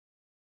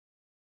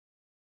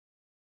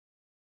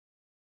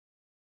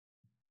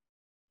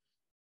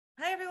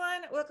Hi,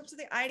 everyone. Welcome to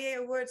the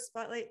IDA Awards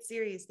Spotlight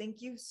Series.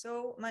 Thank you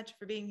so much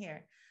for being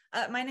here.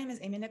 My name is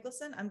Amy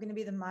Nicholson. I'm going to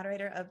be the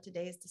moderator of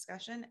today's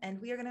discussion, and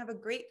we are going to have a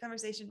great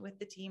conversation with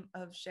the team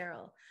of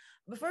Sheryl.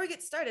 Before we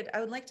get started, I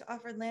would like to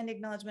offer land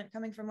acknowledgement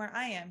coming from where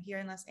I am here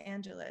in Los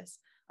Angeles,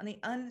 on the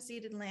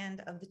unceded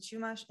land of the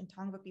Chumash and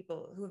Tongva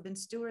people who have been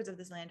stewards of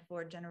this land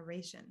for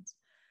generations.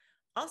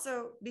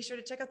 Also, be sure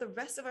to check out the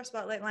rest of our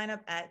Spotlight lineup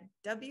at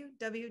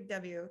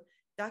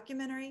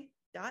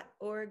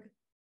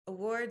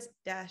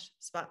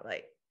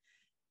www.documentary.org/awards-spotlight.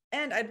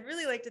 And I'd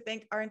really like to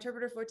thank our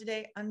interpreter for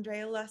today,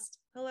 Andrea Lust.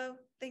 Hello,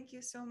 thank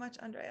you so much,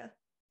 Andrea.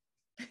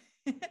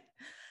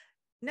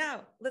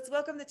 Now, let's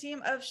welcome the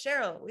team of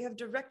Sheryl. We have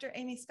director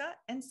Amy Scott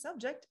and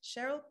subject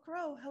Sheryl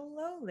Crow.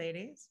 Hello,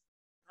 ladies.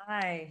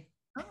 Hi.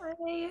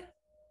 Hi.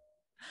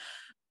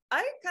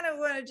 I kind of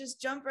want to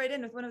just jump right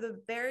in with one of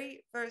the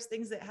very first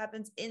things that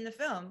happens in the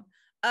film.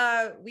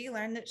 We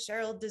learned that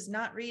Sheryl does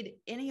not read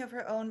any of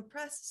her own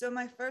press. So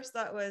my first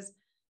thought was,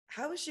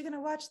 how is she going to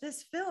watch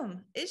this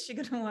film? Is she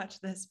going to watch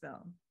this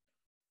film?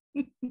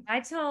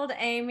 I told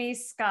Amy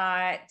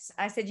Scott,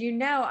 I said,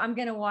 I'm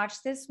going to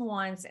watch this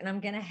once and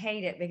I'm going to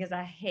hate it because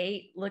I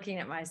hate looking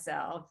at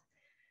myself.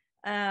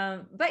 But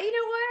you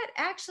know what?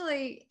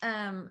 Actually,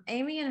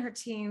 Amy and her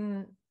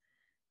team,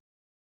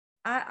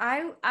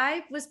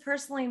 I was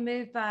personally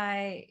moved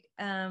by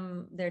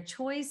their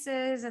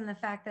choices and the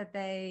fact that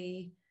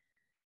they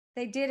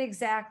did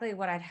exactly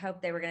what I'd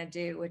hoped they were going to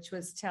do, which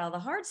was tell the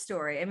hard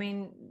story. I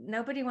mean,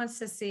 nobody wants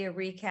to see a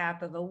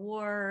recap of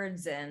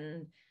awards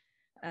and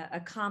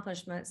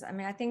accomplishments. I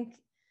mean, I think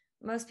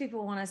most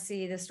people want to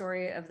see the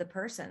story of the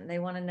person. They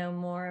want to know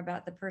more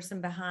about the person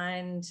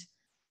behind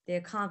the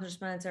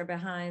accomplishments or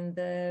behind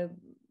the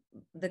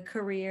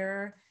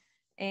career.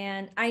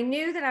 And I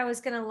knew that I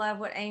was going to love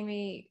what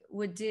Amy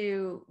would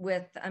do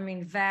with,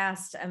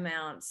 vast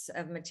amounts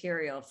of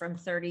material from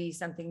 30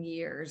 something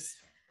years,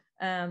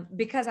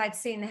 because I'd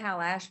seen the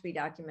Hal Ashby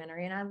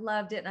documentary and I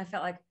loved it. And I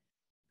felt like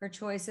her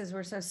choices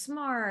were so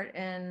smart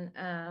and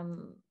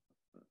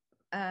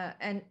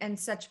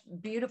such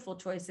beautiful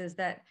choices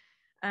that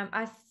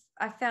I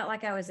felt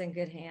like I was in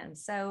good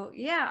hands. So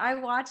yeah, I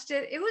watched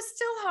it. It was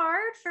still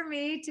hard for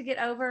me to get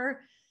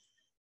over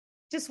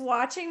just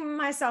watching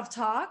myself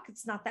talk.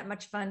 It's not that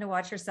much fun to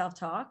watch yourself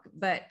talk,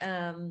 but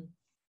I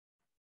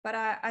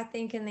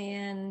think in the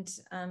end,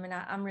 and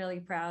I'm really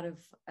proud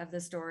of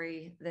the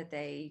story that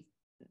they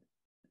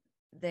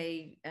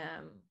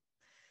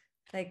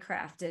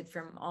crafted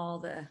from all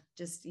the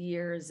just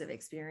years of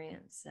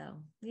experience.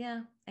 So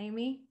yeah,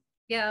 Amy.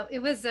 Yeah, it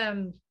was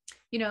a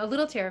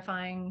little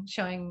terrifying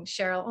showing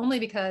Sheryl, only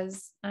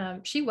because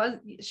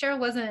Sheryl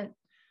wasn't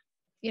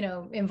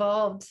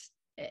involved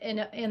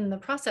in the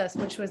process,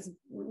 which is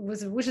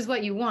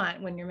what you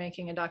want when you're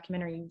making a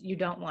documentary. You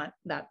don't want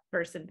that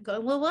person to go,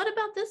 well, what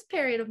about this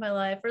period of my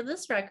life or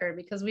this record?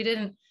 Because we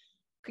didn't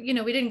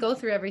go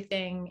through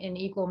everything in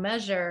equal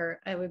measure.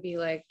 It would be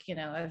like,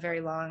 a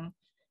very long,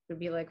 it would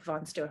be like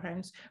von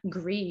Stroheim's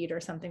Greed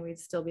or something. We'd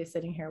still be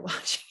sitting here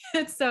watching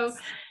it. So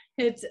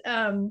it's,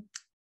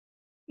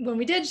 when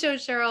we did show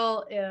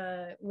Sheryl,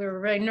 we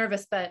were very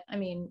nervous, but I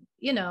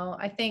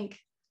think,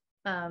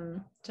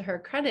 to her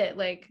credit,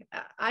 like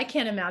I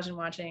can't imagine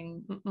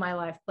watching my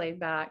life played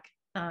back,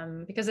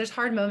 because there's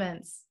hard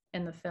moments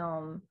in the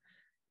film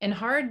and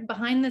hard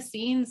behind the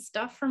scenes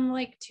stuff from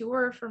like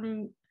tour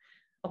from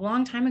a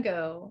long time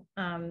ago,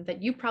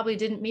 that you probably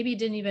didn't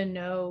even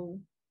know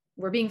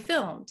were being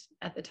filmed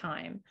at the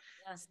time.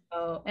 Yes.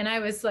 So, and I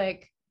was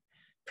like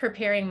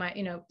preparing my,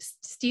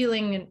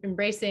 stealing and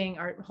embracing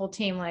our whole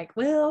team, like,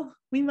 well,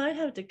 we might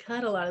have to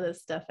cut a lot of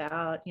this stuff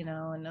out,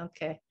 and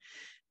okay,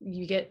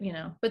 you get,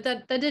 but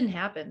that didn't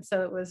happen.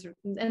 So it was,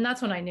 and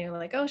that's when I knew,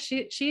 like, oh,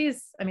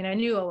 she's, I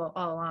knew all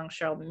along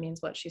Sheryl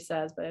means what she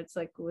says, but it's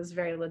like, it was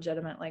very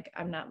legitimate. Like,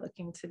 I'm not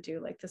looking to do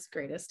like this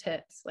greatest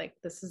hits, like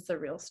this is the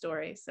real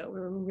story. So we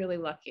were really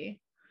lucky.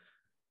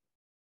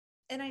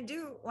 And I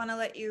do want to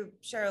let you,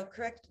 Sheryl,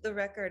 correct the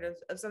record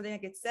of something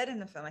that gets said in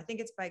the film. I think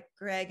it's by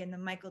Greg in the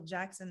Michael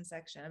Jackson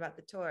section about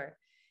the tour.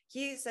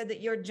 He said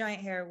that your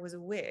giant hair was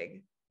a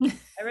wig.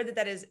 I read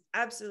that is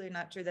absolutely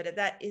not true,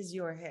 that is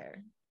your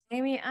hair.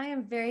 Amy, I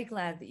am very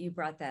glad that you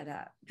brought that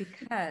up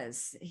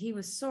because he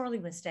was sorely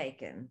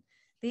mistaken.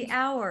 The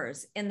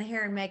hours in the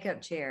hair and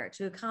makeup chair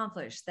to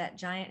accomplish that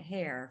giant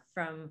hair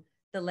from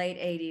the late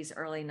 80s,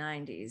 early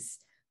 90s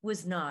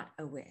was not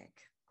a wig.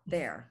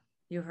 There,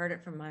 you heard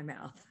it from my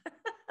mouth.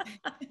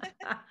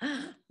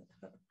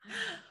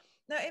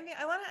 Now, Amy,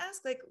 I want to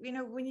ask, like,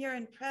 when you're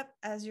in prep,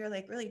 as you're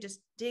like really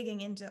just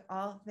digging into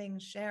all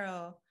things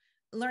Sheryl,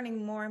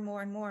 learning more and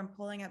more and more and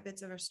pulling out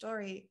bits of her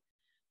story,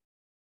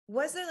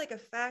 was there like a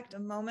fact, a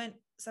moment,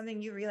 something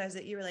you realized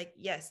that you were like,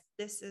 yes,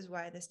 this is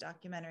why this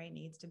documentary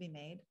needs to be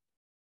made?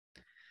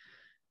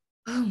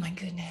 Oh my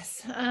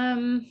goodness.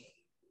 I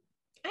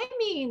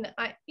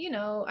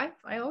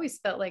always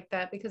felt like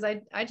that because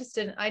I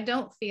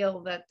don't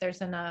feel that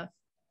there's enough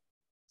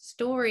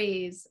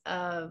stories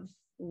of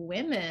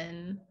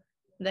women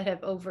that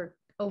have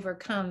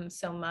overcome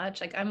so much.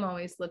 Like, I'm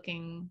always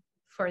looking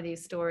for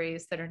these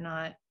stories that are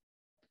not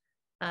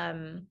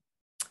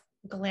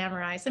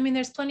glamorized. I mean,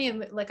 there's plenty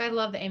of, like, I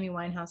love the Amy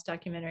Winehouse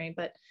documentary,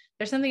 but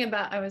there's something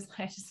about,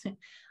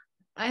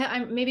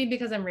 I maybe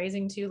because I'm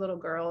raising two little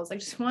girls, I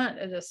just want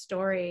a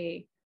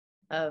story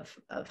of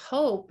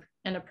hope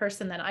and a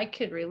person that I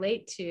could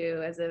relate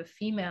to as a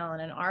female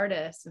and an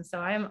artist. And so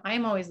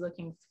I'm always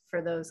looking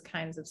for those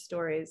kinds of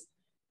stories.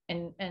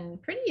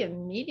 And pretty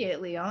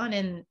immediately on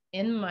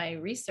in my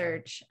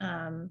research,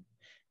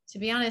 to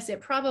be honest,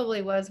 it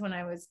probably was when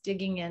I was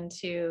digging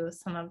into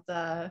some of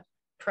the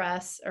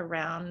press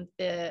around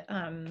the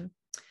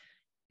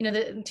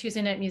the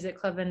Tuesday Night Music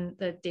Club and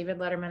the David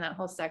Letterman, that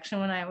whole section.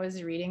 When I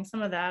was reading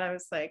some of that, I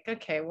was like,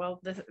 okay, well,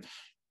 I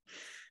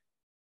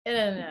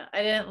don't know.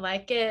 I didn't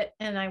like it,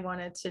 and I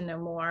wanted to know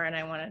more, and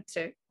I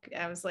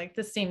was like,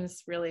 this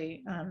seems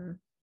really,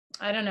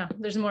 I don't know.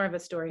 There's more of a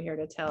story here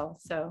to tell.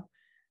 So,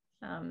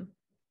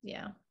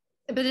 yeah,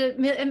 but it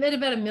made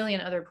about a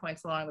million other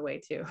points along the way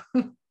too.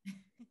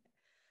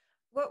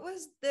 What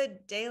was the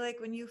day like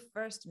when you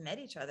first met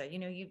each other? You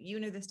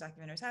knew this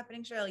documentary was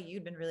happening, Sheryl.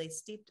 You'd been really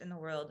steeped in the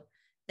world.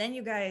 Then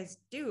you guys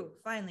do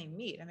finally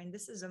meet. I mean,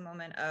 this is a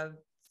moment of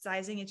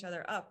sizing each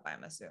other up,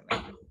 I'm assuming.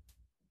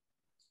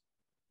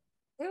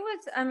 It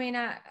was, I mean,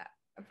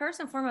 first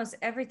and foremost,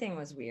 everything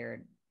was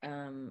weird,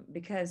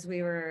 because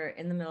we were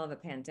in the middle of a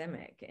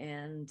pandemic,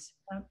 and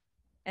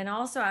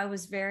also I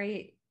was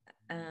very,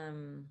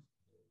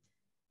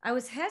 I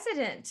was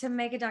hesitant to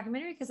make a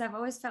documentary because I've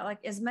always felt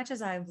like, as much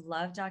as I've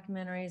loved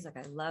documentaries, like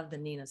I love the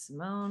Nina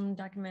Simone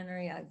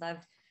documentary.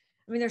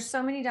 There's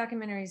so many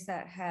documentaries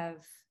that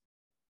have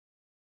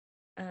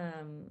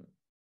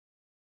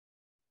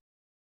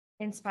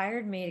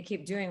inspired me to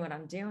keep doing what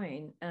I'm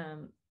doing.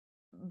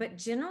 But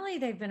generally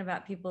they've been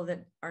about people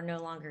that are no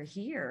longer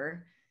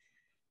here.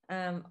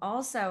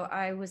 Also,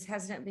 I was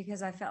hesitant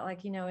because I felt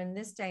like, in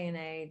this day and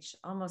age,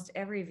 almost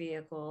every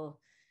vehicle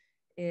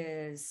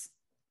is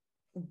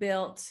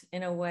built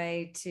in a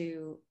way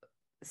to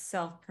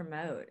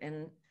self-promote.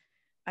 And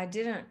I'm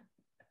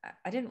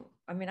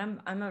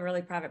a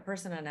really private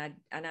person,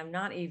 and I'm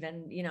not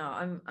even,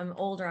 I'm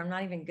older. I'm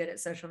not even good at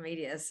social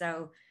media.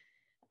 So,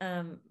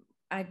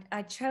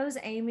 I chose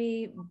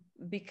Amy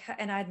because,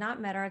 and I had not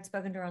met her. I'd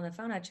spoken to her on the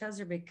phone. I chose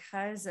her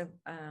because of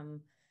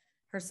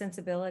her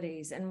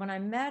sensibilities. And when I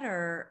met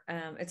her,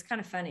 it's kind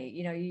of funny,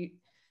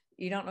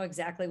 you don't know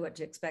exactly what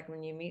to expect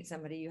when you meet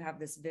somebody. You have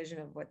this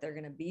vision of what they're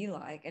going to be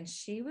like. And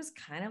she was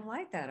kind of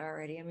like that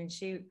already. I mean,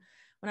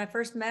 when I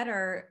first met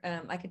her,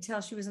 I could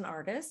tell she was an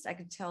artist. I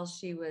could tell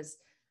she was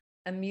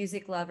a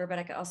music lover, but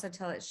I could also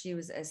tell that she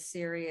was a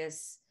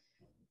serious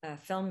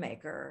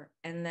filmmaker,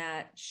 and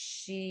that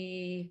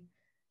she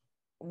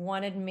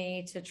wanted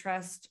me to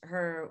trust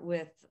her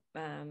with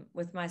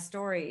my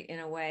story in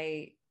a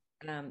way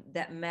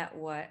that met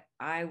what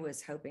I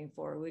was hoping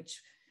for,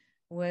 which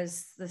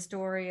was the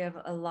story of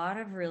a lot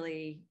of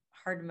really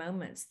hard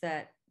moments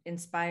that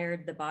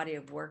inspired the body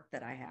of work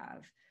that I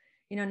have.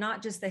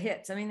 Not just the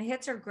hits. I mean, the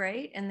hits are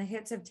great, and the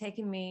hits have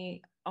taken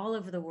me all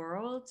over the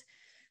world,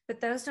 but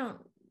those don't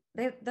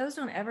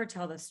ever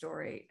tell the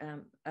story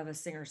of a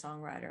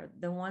singer-songwriter.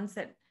 The ones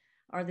that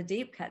are the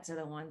deep cuts are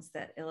the ones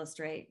that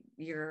illustrate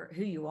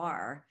who you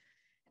are.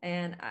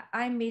 And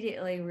I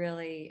immediately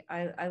really,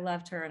 I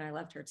loved her, and I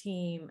loved her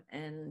team.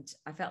 And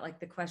I felt like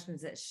the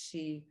questions that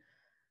she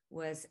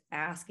was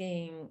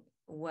asking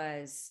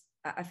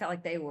I felt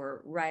like they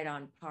were right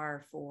on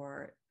par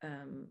for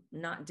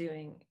not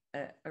doing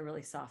a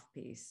really soft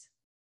piece.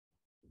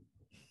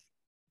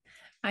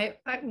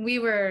 We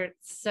were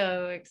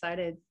so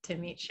excited to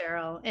meet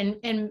Sheryl,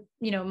 and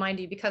mind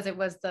you, because it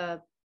was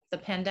the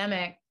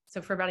pandemic,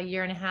 so for about a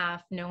year and a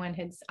half,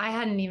 I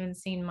hadn't even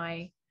seen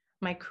my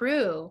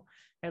crew,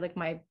 or like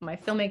my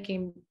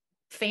filmmaking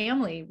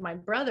family, my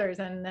brothers.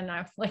 And then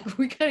I was like,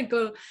 we're going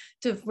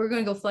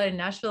to go fly to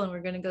Nashville, and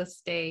we're going to go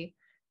stay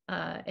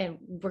and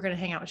we're going to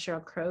hang out with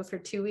Sheryl Crow for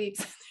 2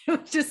 weeks. It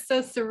was just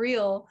so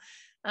surreal.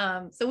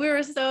 So we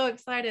were so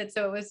excited.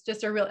 So it was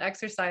just a real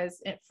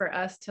exercise for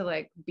us to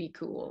like be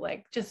cool,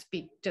 like just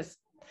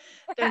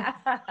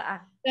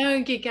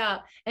don't geek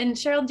out. And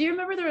Sheryl, do you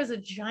remember there was a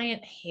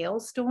giant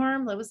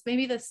hailstorm? That was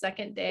maybe the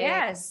second day.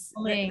 Yes,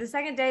 the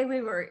second day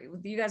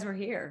you guys were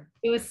here.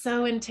 It was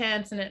so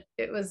intense, and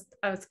I was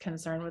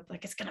concerned with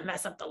like, it's gonna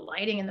mess up the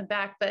lighting in the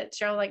back. But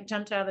Sheryl like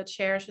jumped out of the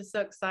chair. She was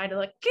so excited,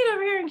 like, get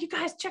over here and you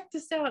guys check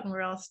this out. And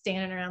we're all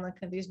standing around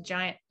looking at these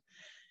giant,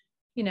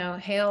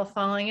 hail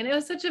falling. And it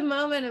was such a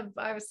moment of,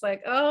 I was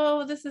like,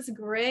 oh, this is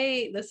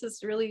great. This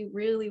is really,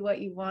 really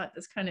what you want,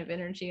 this kind of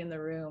energy in the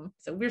room.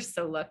 So we're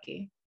so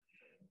lucky.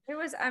 It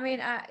was, I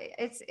mean,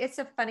 it's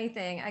a funny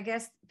thing. I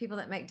guess people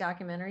that make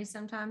documentaries,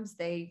 sometimes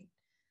they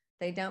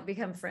don't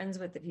become friends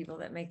with the people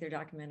that make their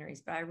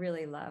documentaries, but I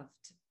really love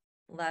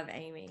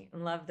Amy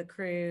and love the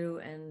crew,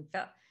 and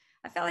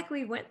I felt like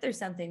we went through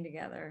something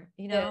together.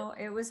 Yeah.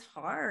 It was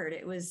hard.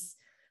 It was,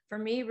 for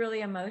me,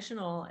 really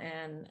emotional.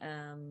 And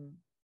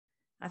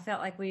I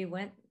felt like we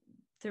went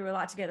through a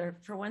lot together.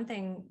 For one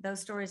thing, those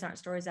stories aren't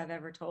stories I've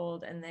ever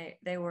told. And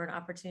they were an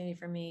opportunity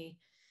for me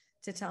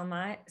to tell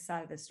my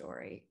side of the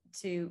story,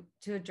 to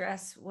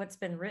address what's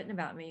been written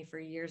about me for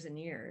years and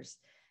years.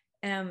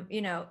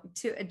 You know,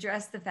 to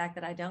address the fact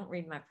that I don't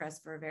read my press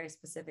for a very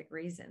specific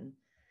reason.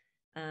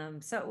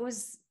 So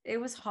it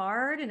was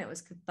hard, and it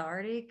was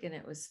cathartic, and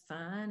it was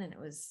fun, and it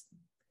was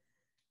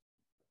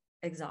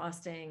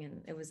exhausting,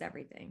 and it was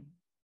everything.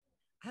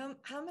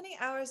 How many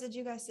hours did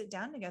you guys sit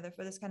down together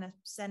for this kind of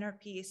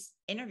centerpiece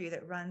interview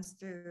that runs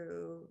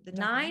through the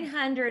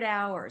 900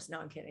 hours? No,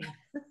 I'm kidding.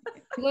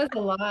 It was a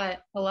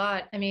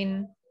lot. I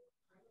mean,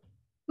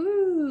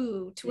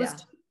 it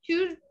was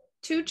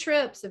two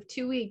trips of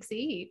 2 weeks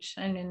each.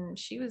 I mean,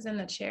 she was in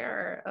the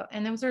chair,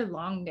 and those are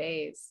long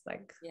days,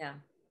 like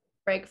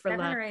break for 7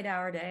 lunch. or 8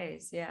 hour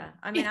days. Yeah.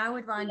 I mean, I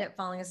would wind up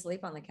falling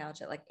asleep on the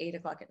couch at like 8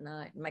 o'clock at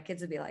night. And my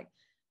kids would be like,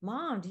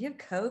 Mom, do you have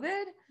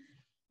COVID?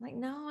 I'm like,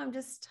 no, I'm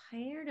just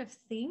tired of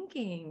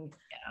thinking.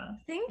 Yeah.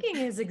 Thinking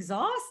is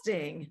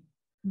exhausting.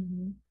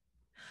 Mm-hmm.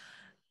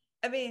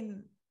 I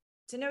mean,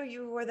 to know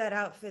you wore that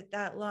outfit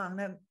that long,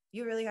 that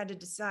you really had to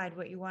decide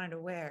what you wanted to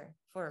wear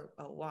for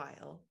a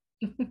while.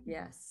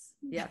 Yes.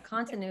 Yeah.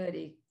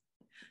 Continuity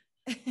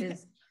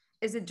is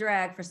a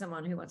drag for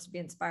someone who wants to be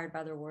inspired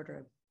by their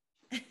wardrobe.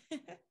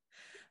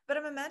 But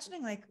I'm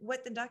imagining like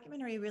what the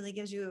documentary really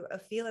gives you a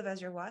feel of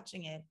as you're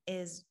watching it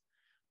is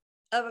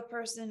of a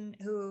person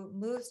who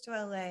moves to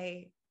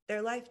LA,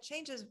 their life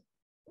changes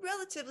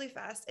relatively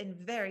fast and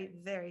very,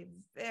 very,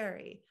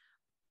 very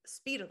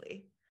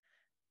speedily.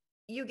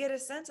 You get a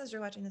sense as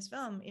you're watching this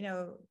film, you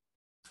know,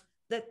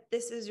 that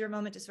this is your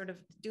moment to sort of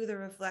do the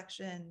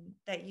reflection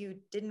that you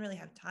didn't really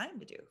have time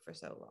to do for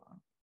so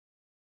long.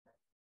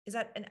 Is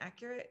that an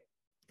accurate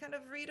kind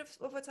of read of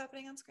what's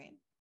happening on screen?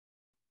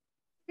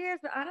 Yes,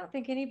 but I don't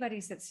think anybody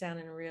sits down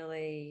and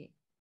really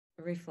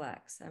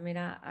reflects. I mean,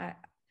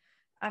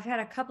 I've had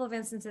a couple of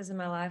instances in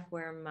my life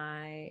where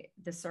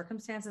the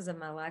circumstances of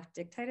my life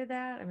dictated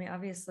that. I mean,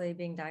 obviously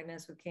being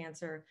diagnosed with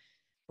cancer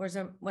was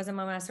a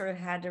moment I sort of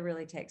had to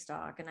really take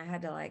stock, and I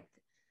had to like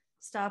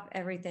stop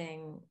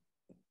everything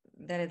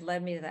that had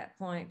led me to that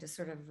point to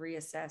sort of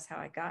reassess how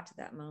I got to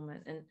that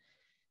moment.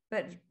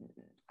 But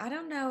I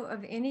don't know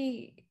of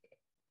any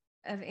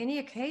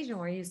occasion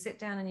where you sit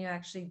down and you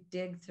actually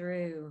dig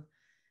through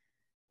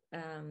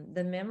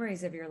the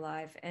memories of your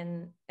life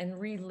and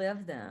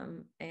relive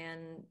them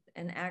and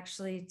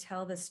actually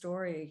tell the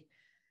story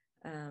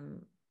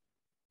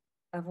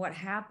of what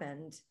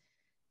happened,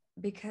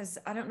 because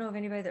I don't know of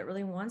anybody that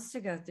really wants to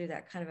go through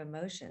that kind of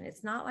emotion.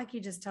 It's not like you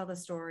just tell the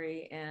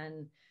story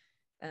and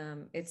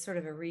it's sort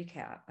of a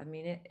recap. I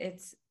mean,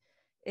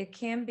 it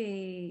can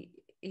be,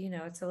 you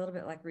know, it's a little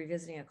bit like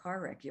revisiting a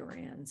car wreck you were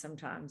in.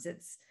 Sometimes it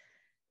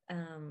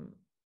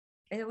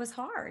was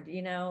hard,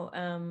 you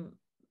know,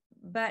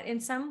 but in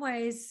some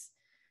ways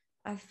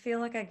I feel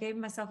like I gave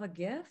myself a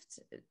gift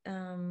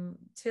to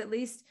at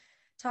least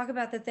talk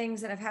about the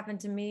things that have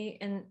happened to me.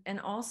 And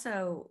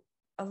also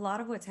a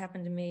lot of what's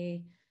happened to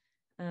me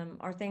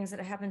are things that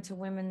have happened to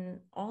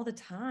women all the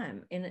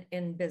time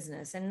in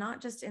business, and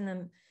not just in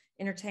the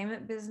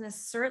entertainment business,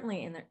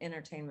 certainly in the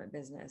entertainment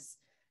business,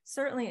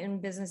 certainly in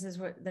businesses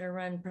that are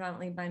run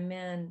predominantly by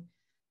men.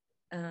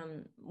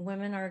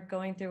 Women are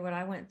going through what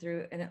I went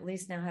through, and at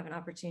least now have an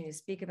opportunity to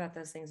speak about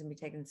those things and be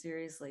taken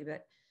seriously.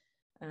 But,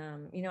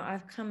 you know,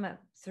 I've come up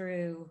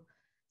through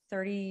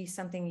 30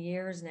 something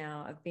years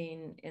now of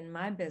being in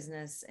my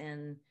business,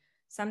 and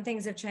some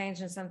things have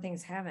changed and some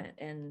things haven't.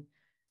 And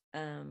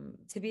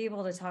to be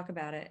able to talk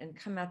about it and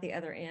come out the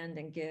other end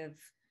and give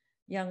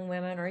young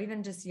women, or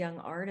even just young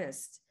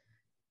artists,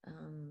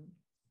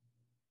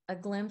 a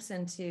glimpse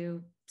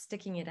into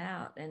sticking it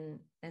out and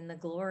the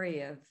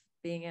glory of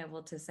being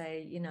able to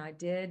say, you know,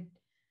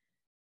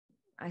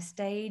 I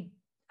stayed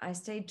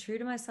true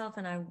to myself,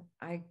 and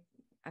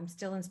I'm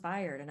still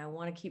inspired, and I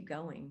want to keep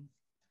going.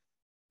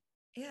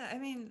 Yeah. I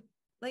mean,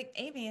 like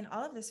Amy, and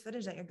all of this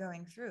footage that you're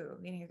going through,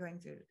 you know, you're going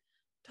through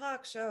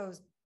talk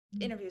shows,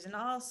 interviews in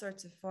all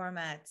sorts of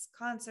formats,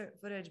 concert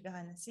footage,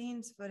 behind the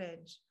scenes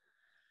footage.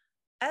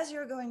 As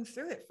you're going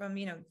through it from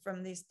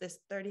this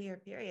 30-year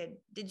period,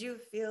 did you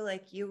feel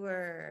like you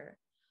were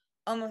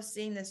almost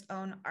seeing this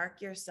own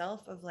arc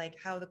yourself of like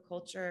how the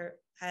culture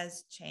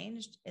has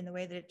changed in the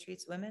way that it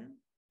treats women?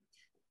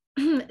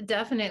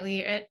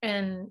 Definitely.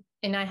 And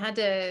I had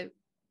to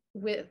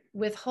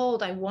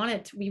withhold.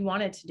 We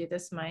wanted to do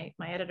this, my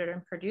editor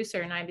and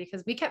producer and I,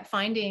 because we kept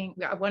finding,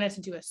 I wanted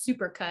to do a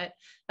super cut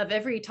of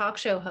every talk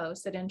show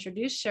host that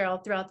introduced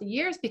Sheryl throughout the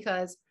years,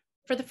 because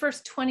for the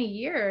first 20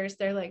 years,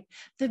 they're like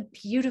the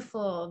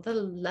beautiful, the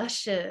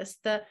luscious,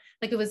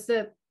 it was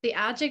the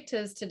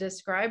adjectives to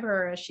describe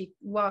her as she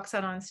walks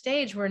out on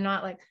stage were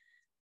not like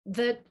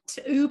the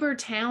uber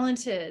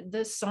talented, the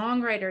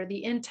songwriter,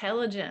 the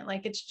intelligent.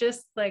 Like, it's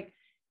just like,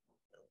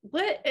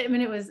 what, I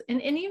mean, it was,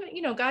 and even,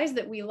 you know, guys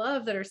that we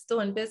love that are still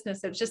in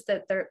business, it's just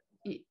that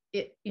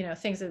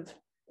things have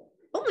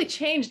only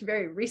changed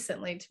very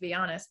recently, to be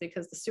honest,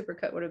 because the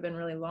supercut would have been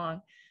really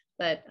long.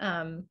 But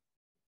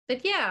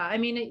yeah, I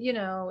mean, you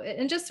know,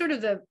 and just sort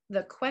of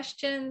the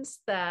questions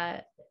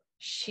that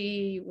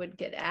she would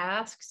get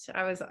asked,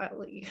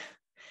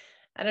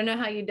 I don't know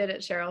how you did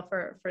it, Sheryl,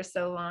 for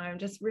so long.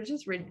 We're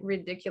just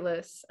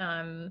ridiculous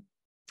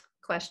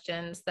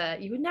questions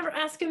that you would never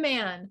ask a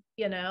man,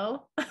 you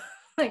know,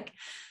 like,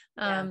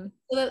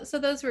 so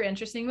those were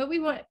interesting, but we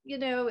want, you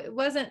know, it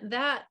wasn't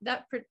that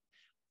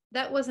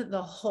wasn't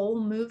the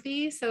whole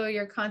movie. So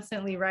you're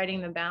constantly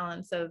writing the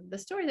balance of the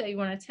story that you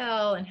want to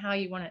tell and how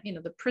you want to, you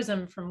know, the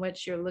prism from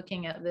which you're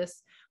looking at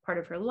this part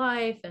of her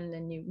life, and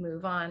then you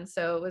move on.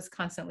 So it was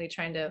constantly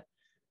trying to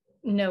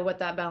know what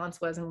that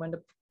balance was and when to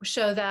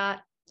show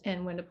that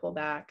and when to pull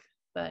back.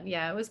 But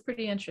yeah, it was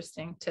pretty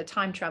interesting to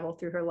time travel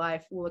through her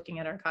life looking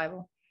at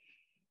archival.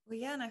 Well,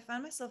 yeah, and I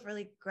found myself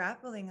really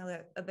grappling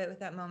a bit with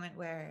that moment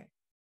where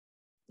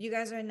you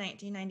guys are in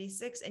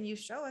 1996 and you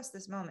show us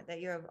this moment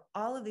that you have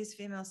all of these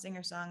female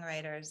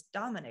singer-songwriters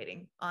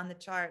dominating on the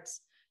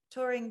charts,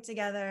 touring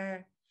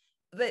together.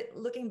 But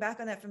looking back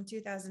on that from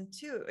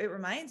 2002, it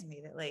reminds me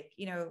that, like,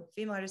 you know,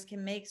 female artists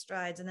can make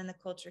strides and then the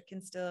culture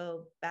can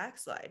still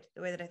backslide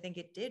the way that I think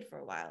it did for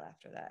a while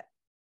after that.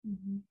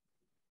 Mm-hmm.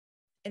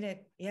 And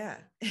it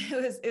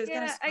was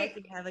kind of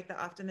striking to have like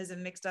the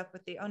optimism mixed up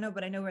with the, oh no,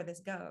 but I know where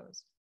this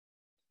goes.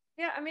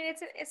 Yeah, I mean,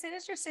 it's an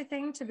interesting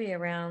thing to be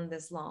around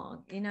this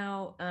long, you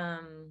know. I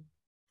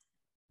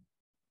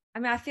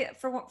mean, I feel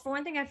for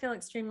one thing, I feel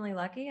extremely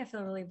lucky. I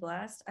feel really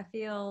blessed. I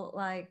feel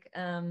like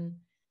I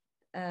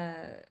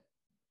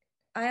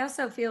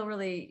also feel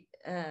really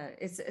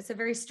it's a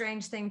very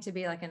strange thing to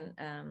be like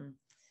an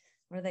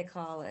what do they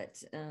call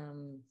it?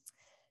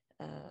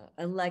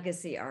 A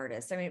legacy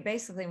artist. I mean, it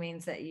basically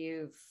means that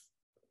you've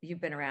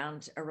been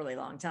around a really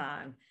long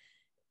time.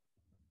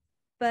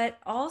 But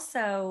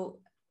also,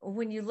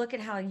 when you look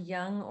at how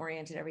young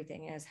oriented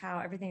everything is, how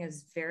everything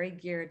is very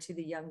geared to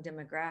the young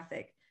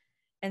demographic,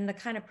 and the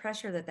kind of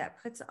pressure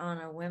that puts on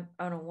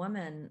a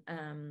woman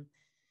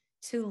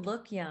to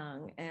look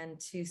young and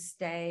to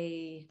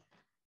stay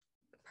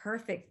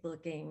perfect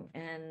looking,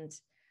 and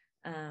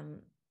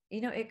you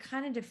know, it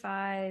kind of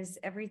defies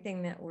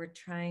everything that we're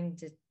trying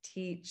to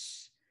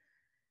teach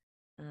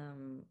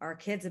our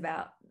kids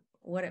about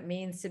what it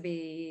means to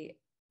be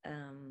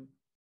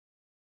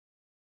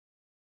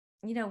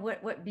you know,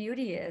 what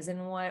beauty is,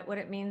 and what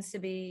it means to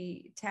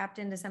be tapped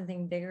into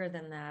something bigger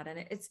than that.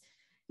 And it's,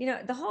 you know,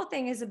 the whole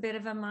thing is a bit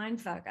of a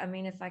mind fuck. I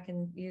mean, if I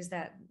can use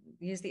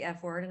the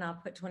F word, and I'll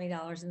put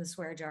 $20 in the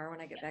swear jar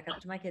when I get back up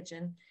to my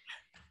kitchen.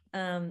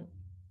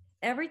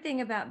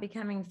 Everything about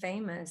becoming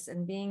famous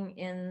and being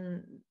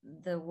in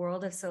the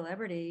world of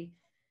celebrity,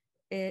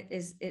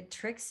 it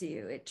tricks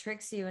you. It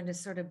tricks you into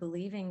sort of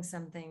believing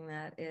something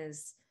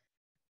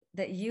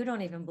that you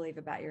don't even believe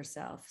about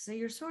yourself. So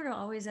you're sort of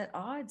always at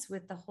odds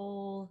with the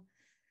whole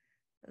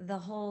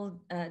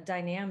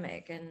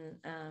dynamic.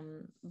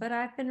 And but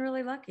I've been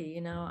really lucky, you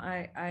know.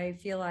 I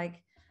feel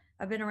like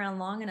I've been around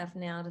long enough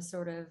now to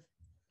sort of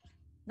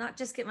not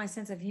just get my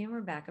sense of humor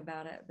back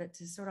about it, but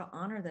to sort of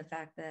honor the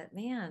fact that,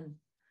 man,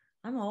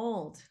 I'm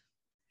old.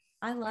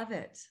 I love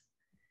it.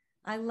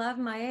 I love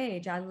my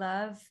age. I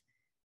love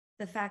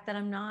the fact that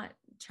I'm not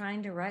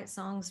trying to write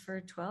songs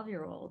for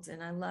 12-year-olds.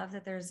 And I love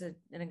that there's an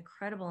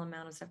incredible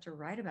amount of stuff to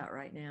write about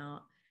right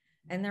now.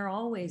 And there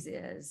always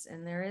is.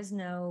 And there is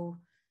no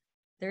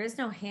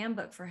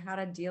handbook for how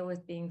to deal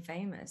with being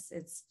famous.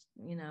 It's,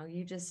 you know,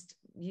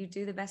 you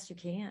do the best you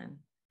can.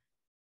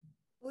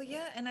 Well,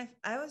 yeah, and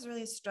I was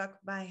really struck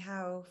by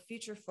how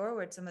future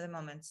forward some of the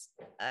moments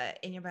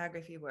in your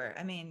biography were.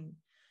 I mean,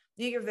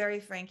 you're very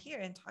frank here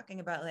in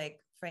talking about like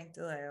Frank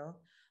DeLeo,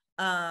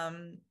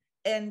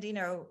 and you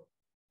know,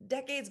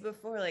 decades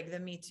before like the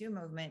Me Too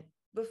movement,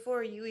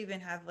 before you even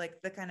have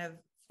like the kind of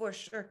for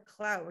sure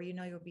clout where you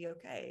know you'll be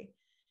okay,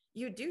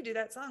 you do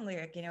that song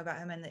lyric, you know, about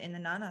him in the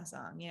Nana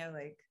song, you know,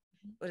 like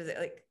what is it,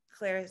 like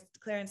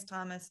Clarence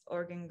Thomas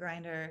organ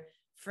grinder,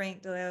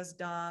 Frank DeLeo's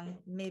dong,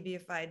 maybe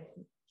if I'd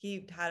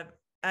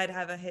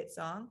have a hit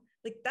song.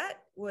 Like that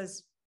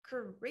was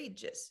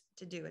courageous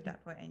to do at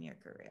that point in your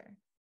career.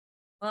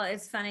 Well,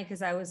 it's funny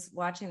because I was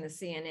watching the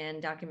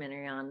CNN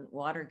documentary on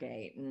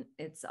Watergate, and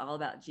it's all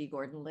about G.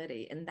 Gordon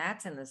Liddy, and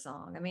that's in the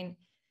song. I mean,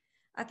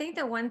 I think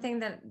the one thing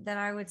that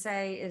I would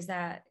say is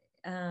that,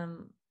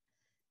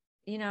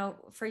 you know,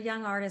 for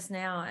young artists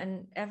now,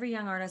 and every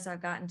young artist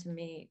I've gotten to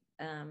meet,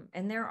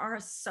 and there are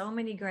so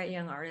many great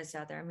young artists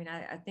out there. I mean,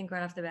 I think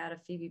right off the bat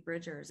of Phoebe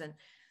Bridgers, and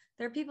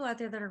there are people out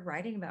there that are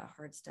writing about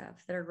hard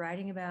stuff, that are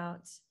writing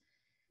about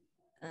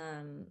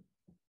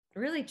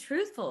really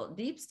truthful,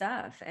 deep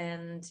stuff.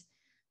 And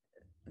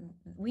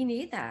we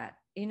need that,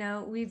 you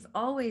know, we've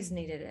always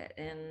needed it,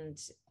 and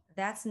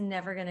that's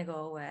never going to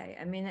go away.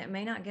 I mean, it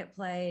may not get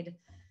played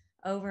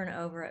over and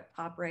over at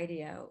pop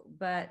radio,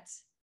 but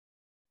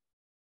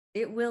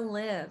it will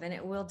live, and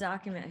it will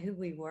document who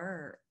we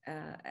were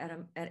at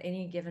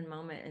any given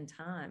moment in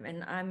time.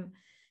 And I'm,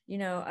 you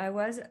know, I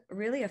was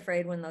really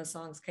afraid when those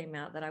songs came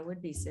out that I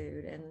would be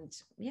sued, and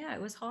yeah,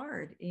 it was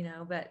hard, you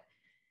know, but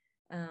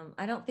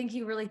I don't think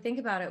you really think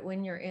about it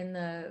when you're in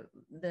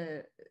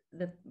the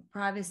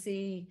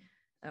privacy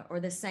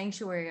or the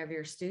sanctuary of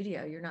your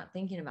studio. You're not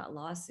thinking about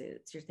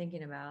lawsuits. You're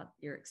thinking about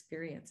your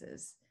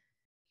experiences.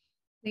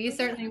 You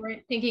certainly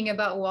weren't thinking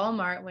about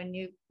Walmart when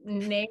you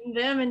named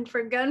them and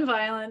for gun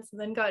violence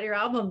and then got your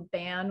album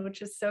banned,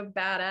 which is so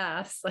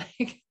badass.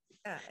 Like,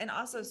 yeah, and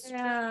also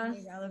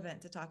extremely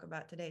relevant to talk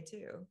about today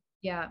too.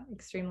 Yeah,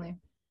 extremely.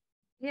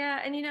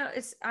 Yeah, and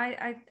it's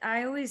I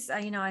always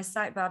I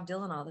cite Bob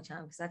Dylan all the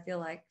time because I feel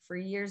like for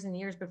years and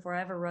years before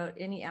I ever wrote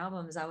any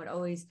albums, I would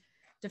always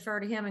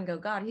defer to him and go,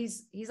 God,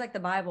 he's like the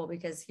Bible,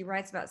 because he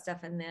writes about stuff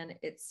and then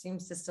it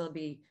seems to still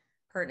be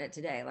pertinent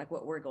today, like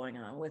what we're going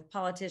on with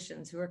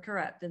politicians who are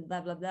corrupt and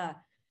blah blah blah.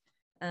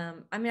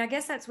 I mean, I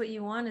guess that's what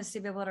you want, is to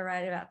be able to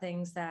write about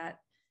things that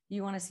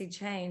you want to see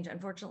change.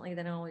 Unfortunately,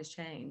 they don't always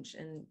change,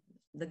 and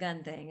the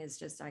gun thing is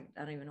just I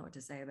don't even know what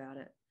to say about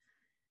it.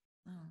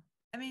 Oh.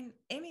 I mean,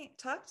 Amy,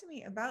 talk to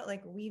me about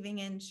like weaving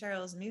in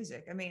Sheryl's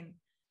music. I mean,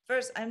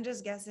 first, I'm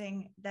just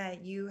guessing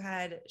that you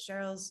had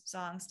Sheryl's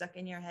song stuck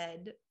in your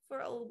head for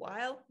a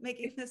while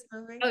making this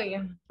movie. Oh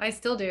yeah, I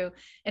still do.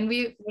 And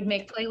we would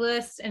make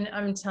playlists, and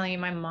I'm telling you,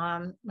 my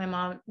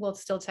mom will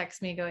still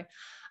text me going,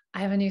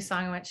 I have a new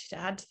song I want you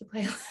to add to the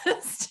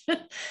playlist.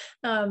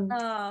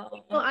 Well,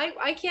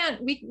 I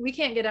can't, we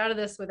can't get out of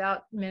this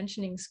without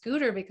mentioning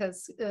Scooter,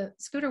 because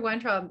Scooter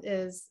Weintraub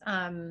is,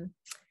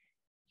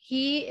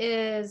 he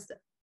is,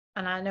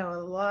 and I know a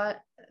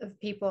lot of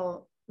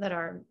people that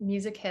are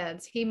music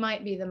heads, he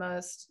might be the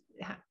most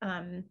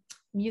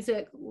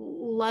music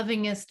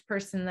lovingest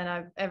person that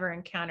I've ever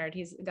encountered.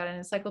 He's got an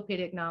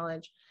encyclopedic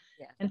knowledge.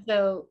 Yeah. And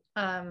so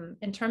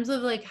in terms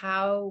of like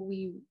how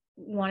we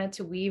wanted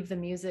to weave the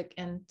music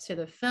into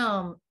the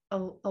film,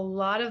 a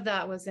lot of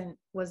that was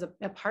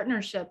a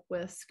partnership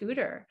with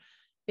Scooter,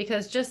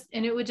 because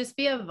and it would just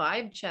be a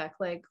vibe check.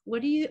 Like,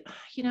 what do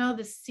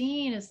the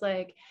scene is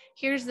like,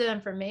 here's the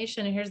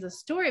information and here's the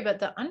story, but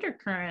the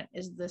undercurrent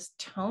is this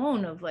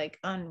tone of like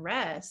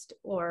unrest,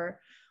 or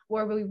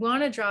we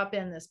want to drop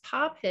in this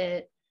pop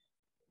hit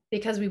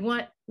because we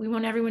want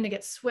everyone to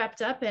get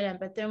swept up in it,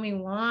 but then we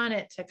want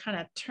it to kind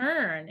of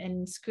turn.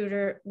 And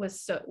Scooter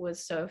was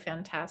so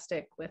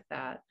fantastic with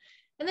that.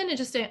 And then it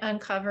just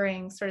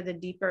uncovering sort of the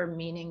deeper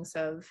meanings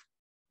of,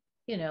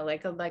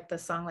 like the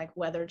song like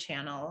Weather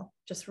Channel,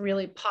 just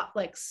really pop,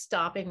 like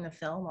stopping the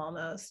film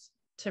almost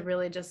to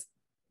really just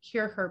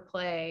hear her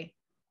play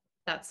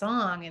that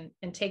song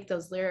and take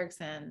those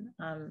lyrics in.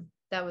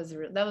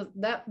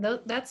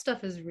 That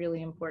stuff is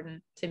really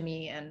important to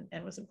me, and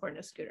was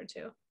important to Scooter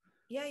too.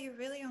 Yeah, you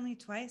really only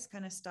twice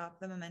kind of stopped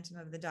the momentum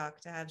of the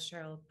doc to have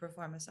Sheryl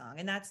perform a song,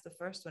 and that's the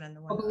first one and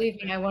the one. Well,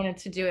 believe me, I wanted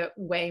to do it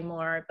way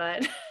more,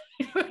 but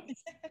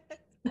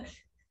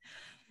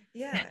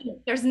yeah,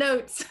 there's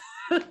notes.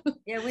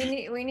 Yeah,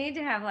 we need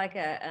to have like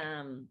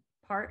a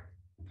part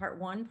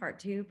 1, part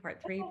 2,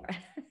 part 3.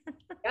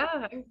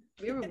 Yeah,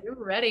 we were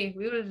ready.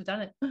 We would have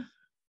done it.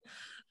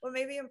 Well,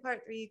 maybe in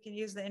part 3 you can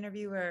use the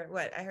interview where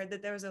I heard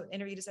that there was an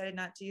interview you decided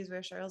not to use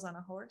where Sheryl's on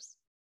a horse.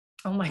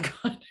 Oh my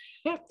God.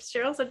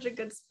 Sheryl's such a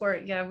good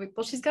sport. Yeah.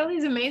 Well, she's got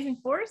these amazing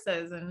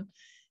horses, and,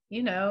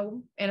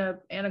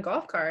 and a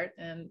golf cart,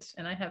 and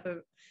I have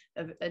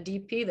a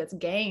DP that's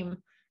game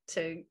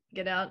to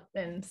get out.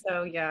 And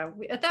so, yeah,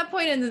 at that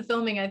point in the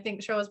filming, I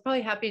think Sheryl was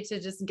probably happy to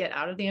just get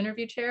out of the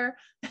interview chair.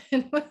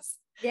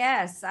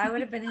 Yes, I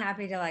would have been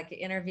happy to like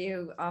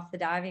interview off the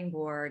diving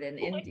board and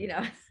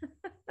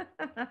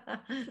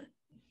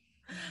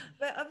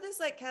But of this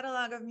like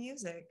catalog of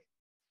music,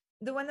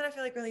 the one that I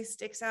feel like really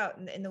sticks out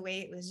in the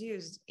way it was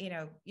used,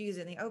 use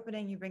it in the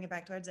opening, you bring it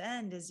back towards the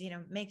end, is,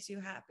 Makes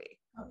You Happy.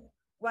 Oh.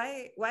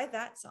 Why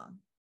that song?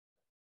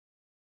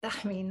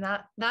 I mean,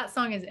 that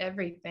song is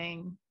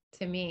everything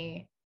to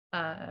me.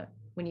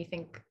 When you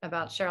think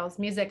about Sheryl's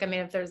music, I mean,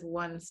 if there's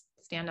one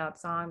standout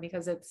song,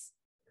 because it's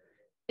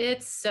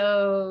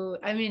so,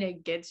 I mean,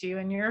 it gets you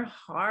in your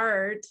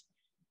heart,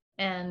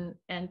 and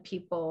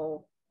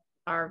people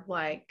are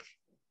like,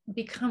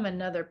 become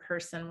another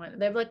person when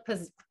they're like,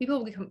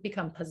 people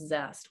become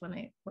possessed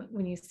when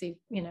you see,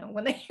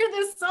 when they hear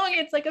this song.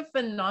 It's like a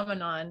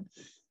phenomenon,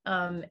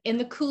 in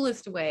the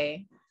coolest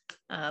way.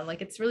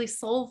 Like, it's really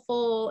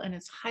soulful and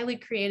it's highly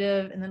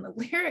creative, and then the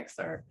lyrics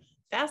are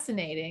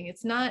fascinating.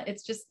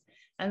 It's just,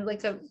 and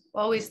like I've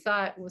always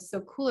thought was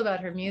so cool about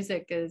her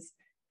music is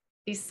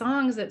these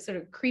songs that sort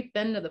of creep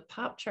into the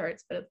pop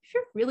charts, but if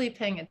you're really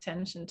paying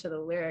attention to the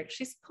lyrics,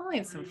 she's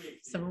pulling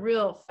some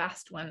real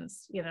fast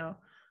ones,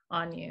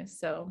 on you.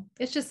 So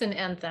it's just an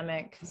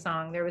anthemic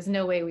song. There was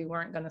no way we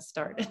weren't going to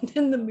start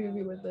in the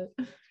movie with it.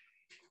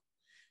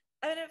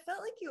 I mean, it felt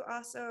like you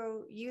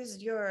also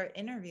used your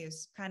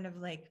interviews kind of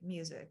like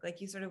music,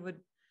 like you sort of would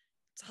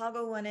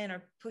toggle one in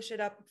or push it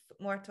up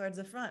more towards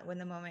the front when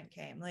the moment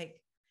came. Like,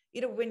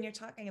 when you're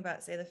talking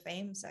about, say, the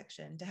Fame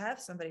section, to have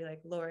somebody like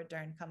Laura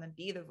Dern come and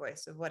be the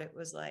voice of what it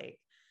was like,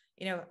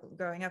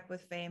 growing up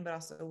with Fame, but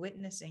also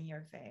witnessing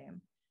your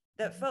fame,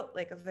 that felt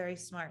like a very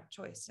smart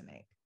choice to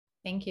make.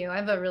 Thank you. I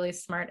have a really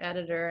smart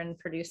editor and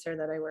producer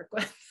that I work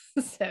with.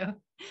 So.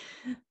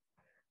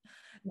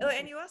 Oh,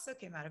 and you also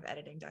came out of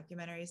editing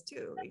documentaries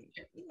too.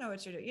 You know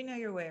what you're doing. You know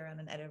your way around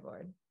an edit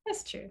board.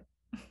 That's true.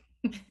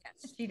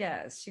 Yes, she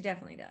does. She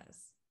definitely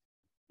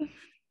does.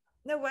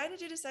 No, why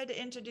did you decide to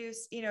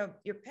introduce,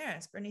 your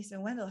parents, Bernice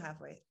and Wendell,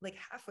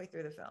 halfway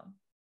through the film?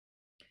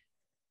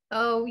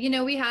 Oh,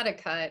 we had a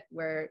cut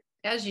where,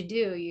 as you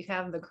do, you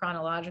have the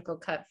chronological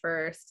cut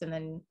first, and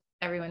then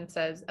everyone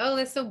says, "Oh,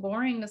 that's so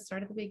boring to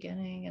start at the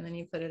beginning," and then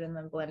you put it in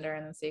the blender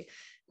and then see.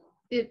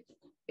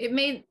 It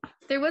made,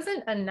 there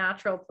wasn't a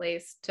natural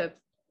place to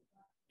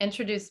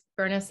introduce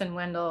Bernice and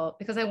Wendell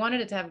because I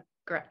wanted it to have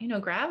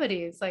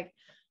gravity. It's like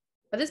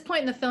at this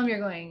point in the film, you're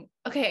going,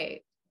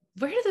 okay,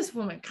 where did this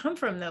woman come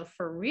from though,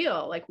 for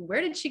real? Like,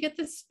 where did she get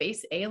this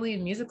space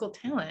alien musical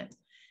talent?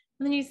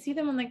 And then you see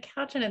them on the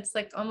couch and it's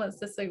like almost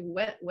this like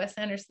Wes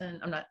Anderson.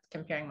 I'm not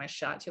comparing my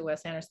shot to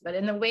Wes Anderson, but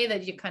in the way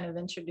that you kind of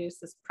introduce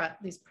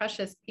these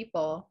precious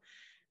people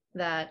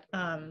that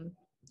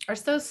are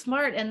so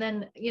smart and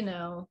then,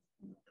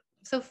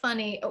 so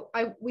funny.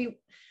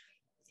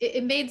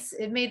 It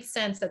made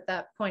sense at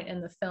that point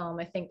in the film.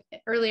 I think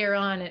earlier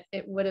on,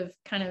 it would have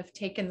kind of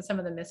taken some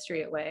of the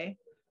mystery away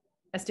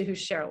as to who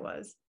Sheryl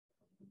was.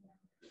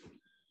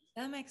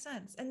 That makes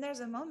sense. And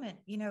there's a moment,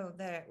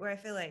 there where I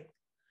feel like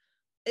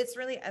it's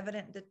really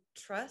evident the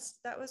trust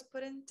that was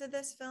put into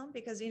this film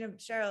because,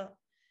 Sheryl,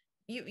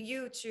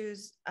 you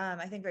choose,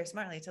 I think very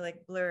smartly to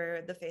like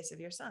blur the face of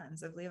your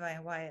sons, of Levi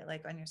and Wyatt,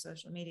 like on your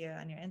social media,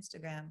 on your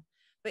Instagram.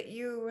 But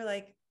you were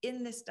like,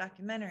 in this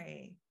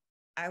documentary,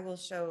 I will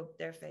show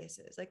their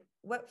faces. Like,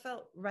 what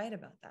felt right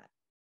about that?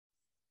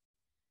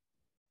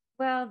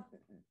 Well,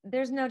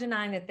 there's no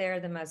denying that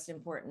they're the most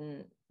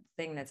important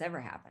thing that's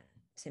ever happened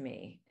to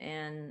me.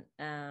 And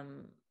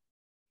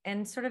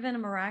sort of in a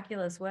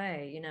miraculous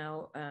way,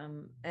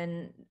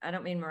 and I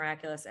don't mean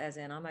miraculous as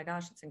in, oh my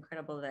gosh, it's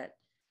incredible that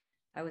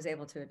I was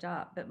able to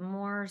adopt, but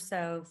more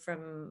so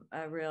from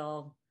a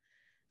real,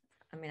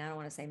 I mean, I don't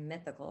want to say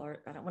mythical,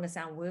 or I don't want to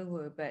sound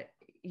woo-woo, but,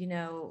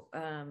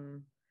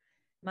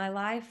 my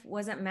life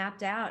wasn't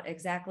mapped out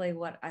exactly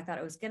what I thought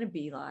it was going to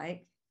be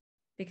like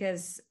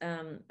because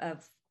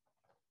of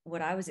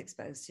what I was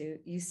exposed to.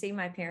 You see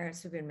my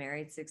parents who've been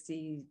married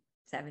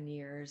 67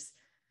 years,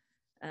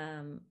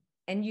 and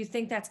you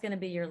think that's going to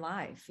be your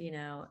life,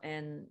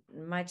 and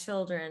my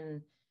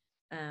children,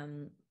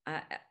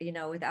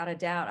 without a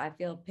doubt, I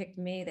feel picked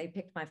me. They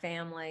picked my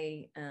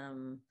family.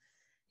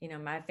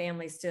 My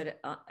family stood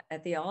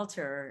at the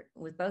altar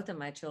with both of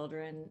my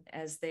children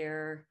as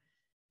their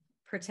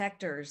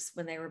protectors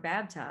when they were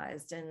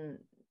baptized. And,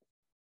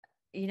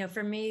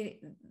 for me,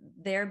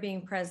 their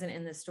being present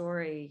in the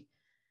story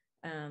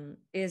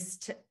that's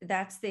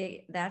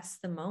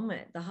the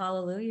moment, the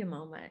hallelujah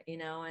moment,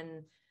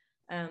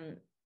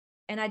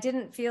 and I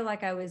didn't feel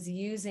like I was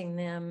using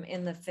them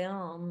in the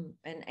film,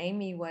 and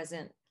Amy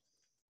wasn't,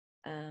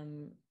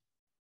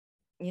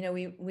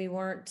 we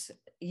weren't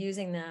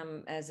using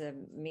them as a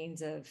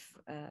means of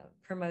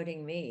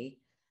promoting me.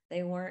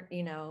 They weren't,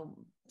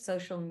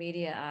 social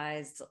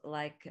mediaized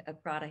like a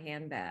Prada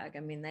handbag. I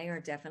mean, they are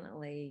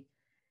definitely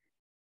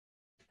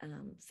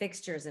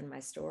fixtures in my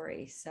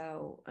story.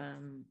 So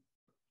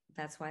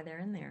that's why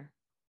they're in there.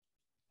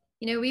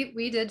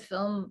 We did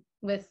film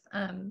with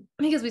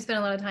because we spent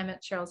a lot of time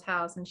at Sheryl's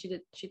house, and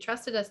she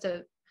trusted us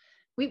to.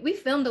 We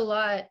filmed a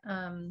lot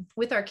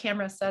with our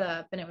camera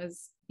setup, and it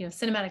was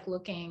cinematic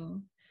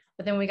looking.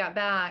 But then when we got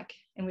back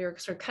and we were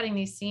sort of cutting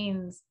these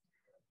scenes,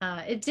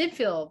 it didn't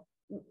feel.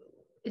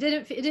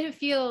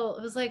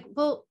 It was like,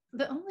 well,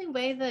 the only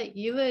way that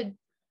you would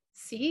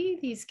see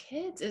these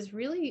kids is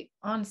really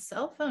on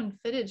cell phone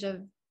footage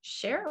of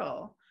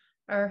Sheryl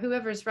or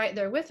whoever's right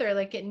there with her.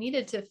 Like, it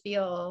needed to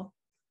feel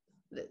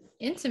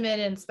intimate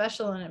and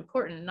special and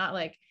important, not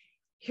like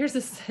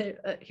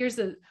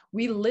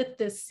we lit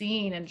this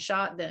scene and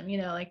shot them,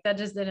 like that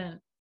just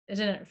didn't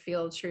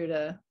feel true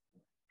to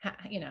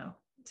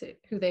to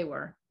who they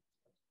were.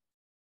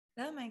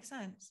 That makes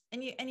sense.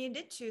 And you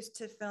did choose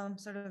to film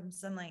sort of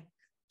some like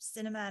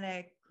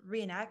cinematic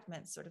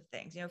reenactment sort of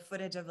things,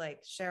 footage of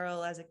like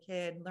Sheryl as a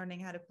kid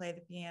learning how to play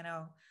the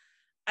piano.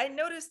 I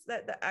noticed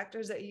that the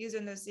actors that you use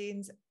in those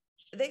scenes,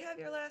 they have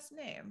your last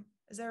name.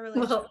 Is there a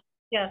relation? Well,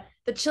 yeah,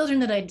 the children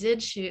that I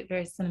did shoot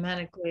very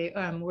cinematically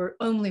were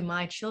only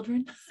my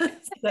children.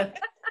 So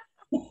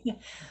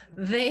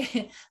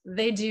they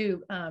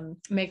do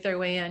make their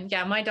way in.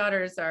 Yeah, my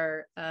daughters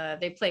are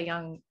they play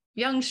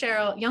youngest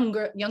Sheryl and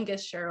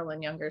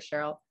younger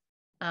Sheryl.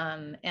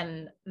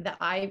 And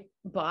I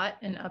bought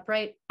an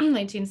upright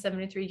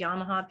 1973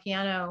 Yamaha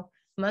piano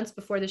months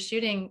before the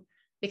shooting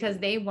because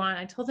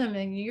I told them,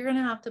 you're going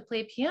to have to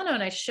play piano.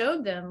 And I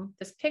showed them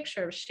this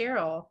picture of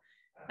Sheryl,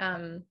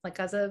 like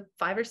as a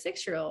 5 or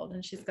 6 year old.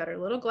 And she's got her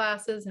little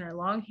glasses and her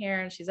long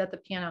hair and she's at the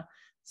piano.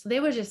 So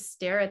they would just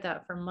stare at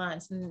that for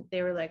months. And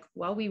they were like,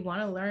 well, we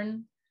want to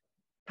learn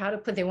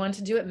they wanted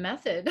to do it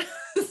method.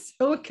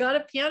 So we got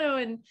a piano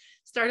and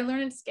started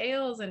learning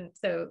scales. And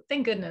so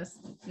thank goodness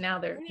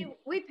now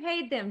we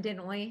paid them,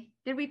 didn't we?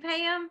 Did we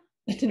pay them?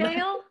 They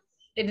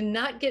did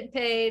not get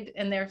paid.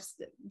 And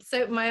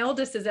so my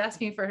oldest is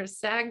asking for her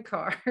SAG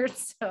card.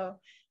 So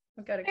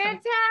I've got to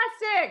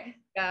fantastic.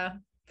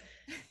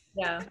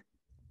 Yeah.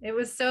 It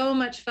was so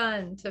much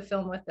fun to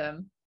film with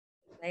them.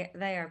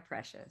 They are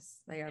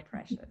precious. They are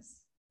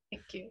precious.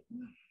 Thank you.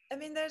 I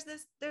mean,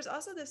 there's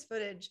also this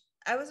footage.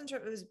 I wasn't sure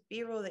if it was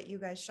B-roll that you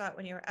guys shot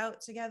when you were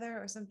out together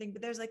or something,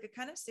 but there's like a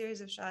kind of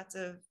series of shots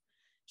of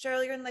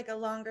Sheryl, you're in like a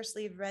longer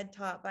sleeve red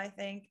top, I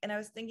think. And I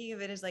was thinking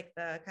of it as like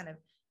the kind of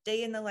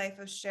day in the life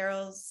of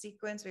Sheryl's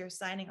sequence where you're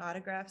signing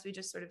autographs. We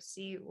just sort of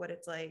see what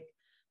it's like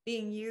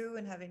being you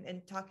and having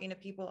and talking to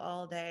people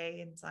all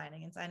day and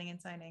signing and signing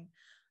and signing.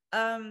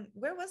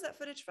 Where was that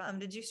footage from?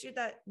 Did you shoot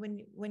that when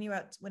you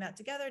went out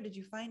together? Did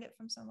you find it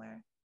from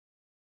somewhere?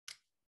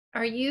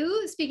 Are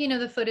you speaking of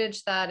the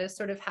footage that is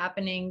sort of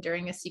happening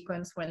during a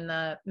sequence when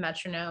the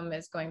metronome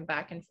is going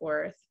back and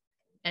forth?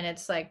 And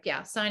it's like,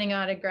 yeah, signing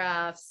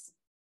autographs.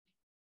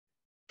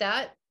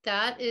 That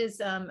is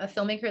a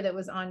filmmaker that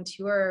was on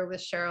tour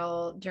with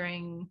Sheryl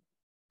during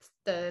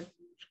the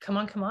Come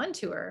On, Come On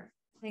tour.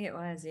 I think it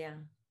was, yeah.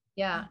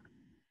 Yeah.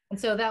 And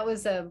so that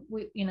was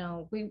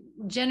we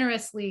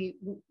generously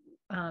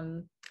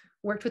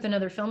worked with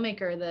another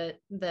filmmaker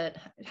that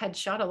had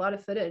shot a lot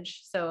of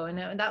footage. So,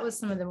 and that was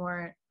some of the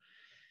more,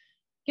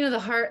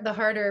 the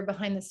harder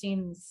behind the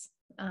scenes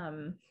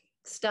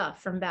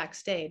stuff from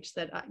backstage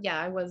that,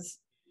 I was,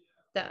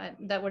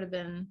 that would have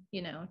been,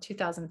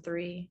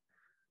 2003.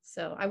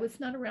 So I was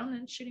not around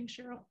and shooting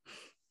Sheryl.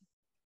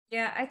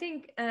 Yeah, I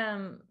think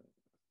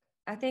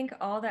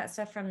all that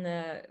stuff from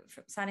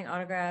signing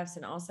autographs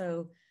and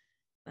also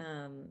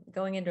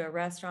going into a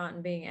restaurant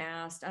and being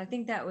asked, I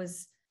think that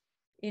was,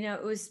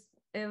 it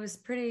was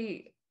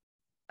pretty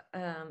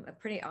a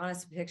pretty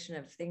honest depiction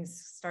of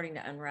things starting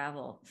to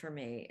unravel for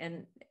me.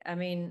 And I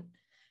mean,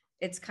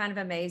 it's kind of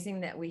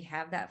amazing that we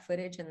have that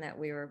footage and that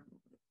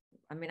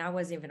I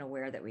wasn't even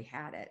aware that we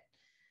had it.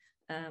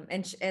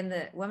 And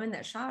the woman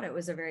that shot it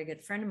was a very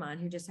good friend of mine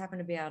who just happened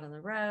to be out on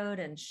the road,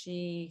 and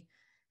she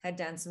had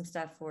done some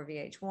stuff for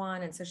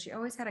VH1. And so she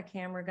always had a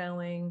camera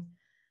going.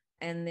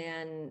 And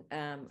then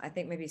I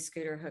think maybe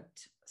Scooter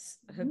hooked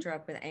her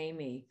up with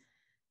Amy.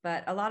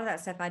 But a lot of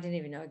that stuff I didn't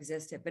even know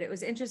existed. But it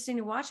was interesting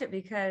to watch it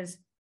because,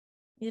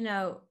 you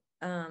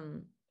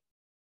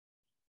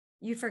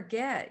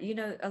forget,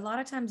 a lot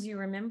of times you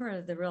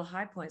remember the real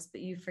high points,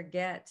 but you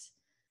forget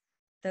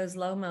those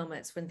low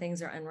moments when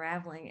things are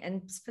unraveling,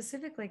 and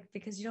specifically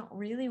because you don't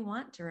really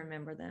want to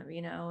remember them,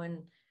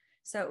 and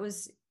so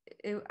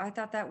I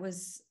thought that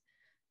was,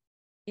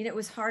 it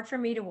was hard for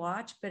me to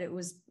watch, but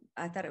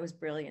I thought it was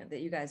brilliant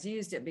that you guys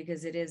used it,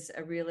 because it is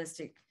a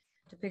realistic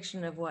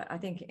depiction of what I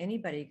think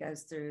anybody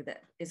goes through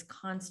that is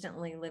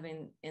constantly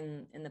living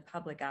in the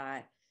public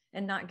eye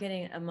and not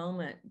getting a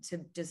moment to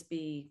just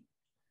be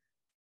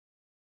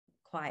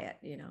quiet,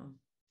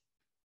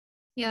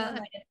 Yeah.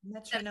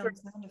 Metronome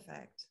sound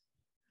effect.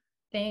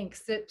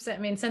 Thanks.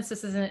 Since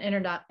this is an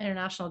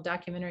International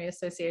Documentary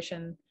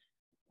Association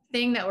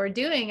thing that we're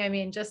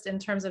doing, just in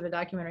terms of a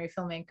documentary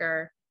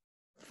filmmaker,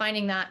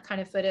 finding that kind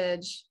of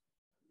footage,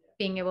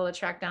 being able to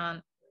track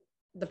down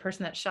the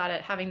person that shot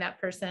it, having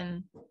that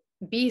person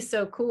be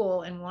so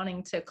cool and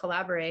wanting to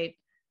collaborate,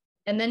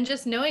 and then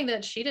just knowing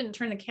that she didn't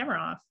turn the camera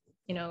off,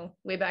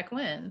 way back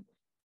when,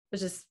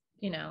 was just,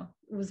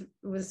 was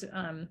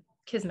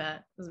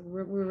kismet.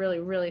 We're really,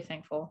 really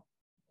thankful.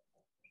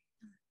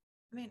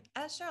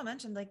 As Sheryl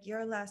mentioned, like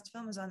your last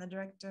film was on the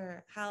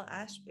director Hal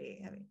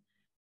Ashby.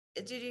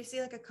 Did you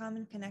see like a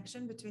common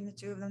connection between the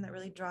two of them that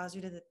really draws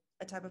you to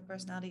a type of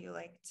personality you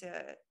like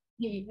to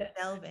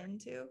delve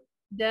into?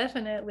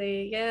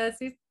 Definitely, yes.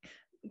 He's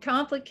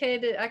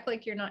complicated. Act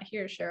like you're not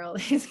here, Sheryl.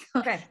 He's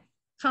okay.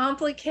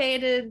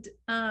 Complicated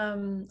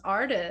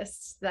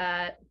artists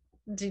that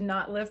do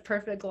not live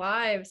perfect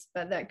lives,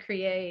 but that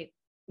create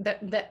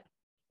that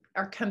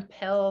are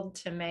compelled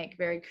to make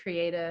very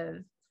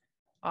creative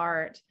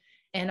art,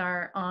 and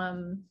are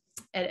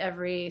at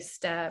every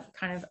step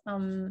kind of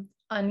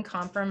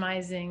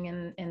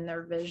uncompromising in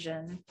their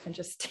vision and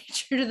just stay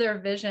true to their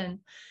vision.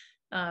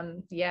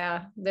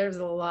 There's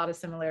a lot of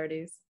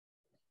similarities.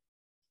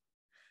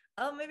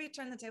 I'll maybe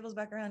turn the tables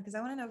back around because I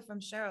want to know from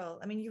Sheryl.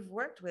 You've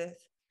worked with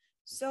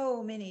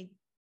so many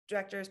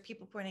directors,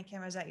 people pointing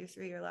cameras at you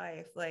through your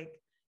life. Like,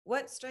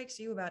 what strikes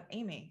you about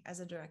Amy as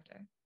a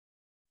director?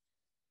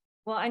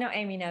 Well, I know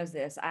Amy knows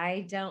this.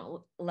 I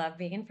don't love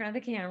being in front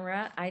of the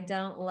camera. I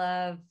don't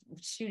love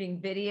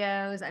shooting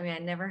videos. I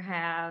never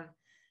have.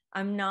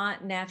 I'm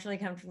not naturally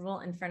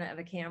comfortable in front of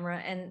a camera.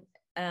 And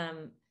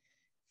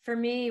for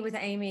me, with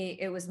Amy,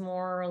 it was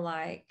more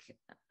like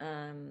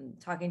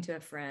talking to a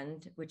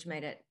friend, which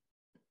made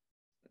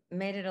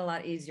it a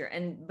lot easier.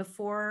 And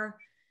before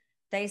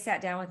they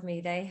sat down with me,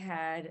 they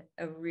had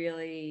a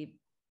really,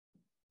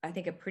 I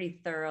think, a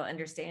pretty thorough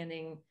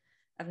understanding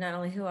of not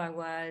only who I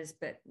was,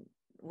 but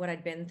what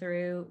I'd been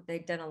through.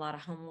 They'd done a lot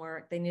of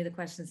homework. They knew the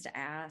questions to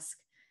ask.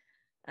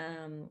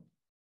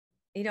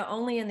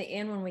 Only in the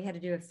end, when we had to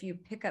do a few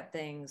pickup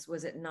things,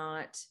 was it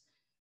not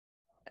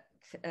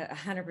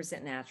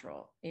 100%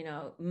 natural.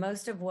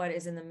 Most of what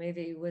is in the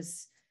movie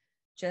was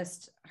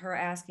just her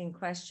asking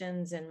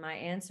questions and my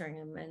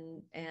answering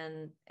them.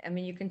 And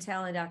you can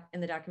tell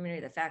in the documentary,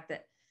 the fact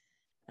that,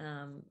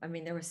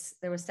 there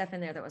was stuff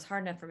in there that was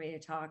hard enough for me to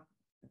talk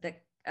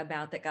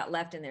about that got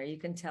left in there. You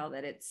can tell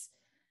that it's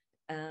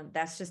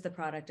that's just the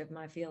product of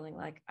my feeling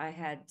like I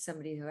had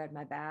somebody who had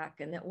my back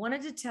and that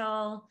wanted to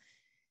tell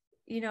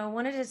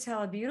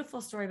a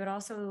beautiful story, but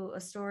also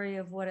a story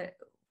of what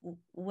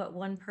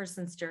one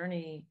person's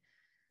journey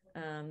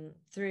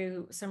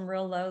through some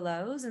real low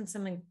lows and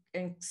some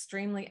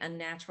extremely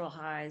unnatural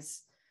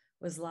highs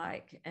was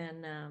like.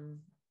 And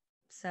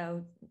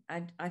so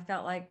I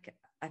felt like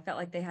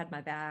they had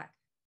my back.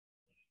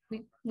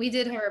 We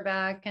did have her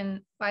back,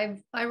 and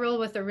I roll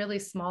with a really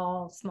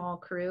small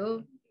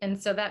crew, and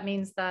so that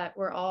means that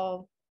we're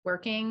all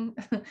working.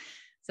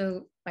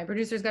 So my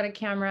producer's got a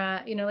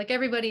camera, like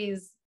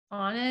everybody's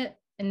on it,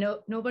 and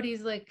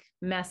nobody's like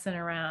messing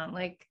around.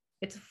 Like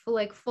it's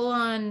full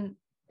on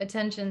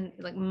attention,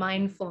 like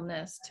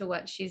mindfulness to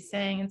what she's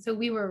saying. And so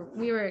we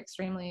were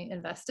extremely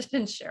invested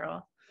in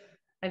Sheryl.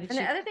 And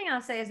the other thing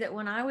I'll say is that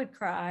when I would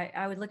cry,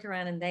 I would look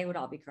around and they would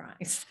all be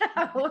crying. So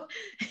it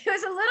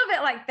was a little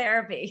bit like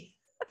therapy.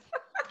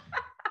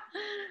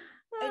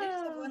 I did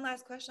just have one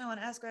last question I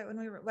want to ask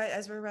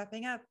as we're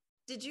wrapping up.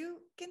 Did you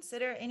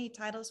consider any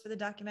titles for the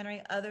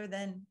documentary other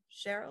than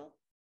Sheryl?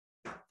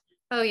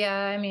 Oh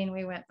yeah, I mean,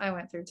 I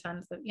went through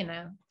tons of,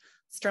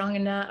 Strong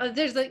Enough.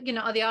 There's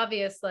the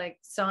obvious like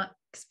song,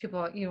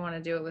 people, you want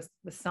to do it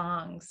with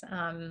songs.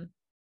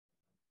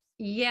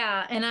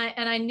 Yeah, and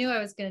I knew I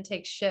was going to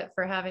take shit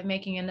for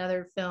making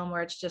another film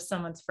where it's just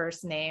someone's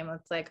first name.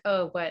 It's like,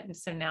 oh, what? And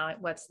so now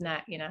what's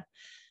next?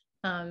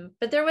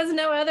 But there was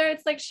no other.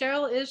 It's like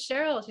Sheryl is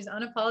Sheryl. She's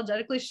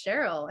unapologetically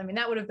Sheryl. I mean,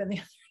 that would have been the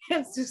other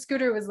answer.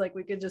 Scooter was like,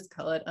 we could just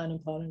call it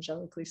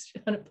unapologetically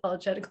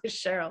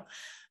Sheryl.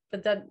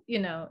 But that,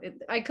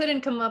 I couldn't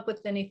come up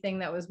with anything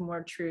that was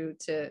more true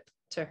to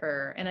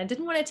her, and I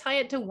didn't want to tie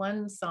it to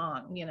one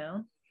song.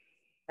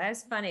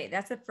 That's funny.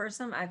 That's the first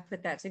time I've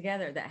put that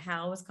together, that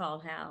Hal was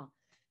called Hal.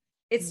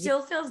 It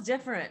still feels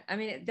different. I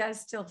mean, it does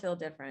still feel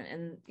different.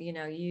 And,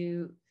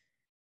 you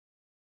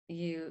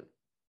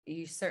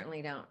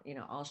certainly don't,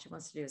 all she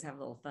wants to do is have a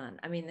little fun.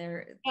 I mean,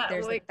 there's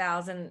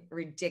 1,000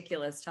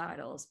 ridiculous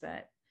titles,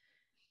 but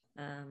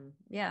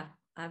yeah.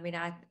 I mean,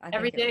 I think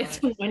every day it's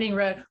a winning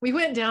road. We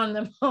went down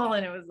them all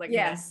and it was like,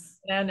 yes.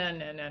 No.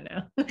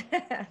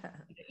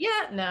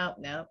 Yeah, no.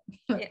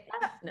 Yeah,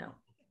 no.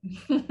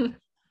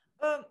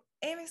 Well,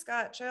 Amy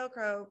Scott, Sheryl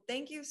Crow,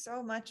 thank you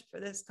so much for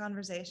this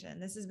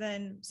conversation. This has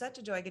been such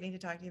a joy getting to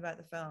talk to you about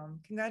the film.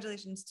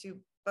 Congratulations to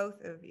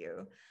both of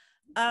you.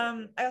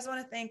 I also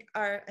want to thank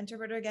our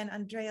interpreter again,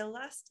 Andrea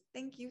Lust.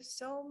 Thank you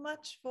so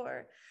much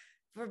for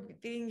having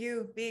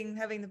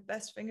the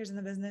best fingers in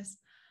the business.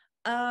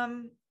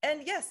 And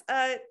yes,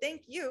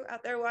 thank you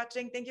out there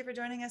watching. Thank you for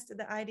joining us to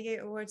the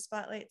IDA Awards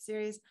Spotlight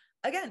series.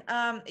 Again,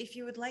 if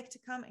you would like to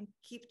come and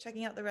keep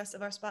checking out the rest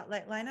of our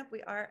Spotlight lineup,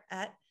 we are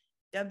at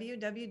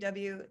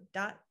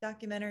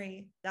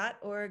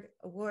www.documentary.org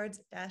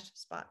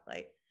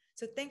awards-spotlight.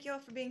 So thank you all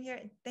for being here.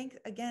 And thanks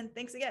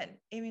again,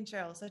 Amy and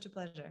Sheryl, such a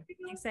pleasure.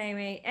 Thanks,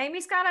 Amy.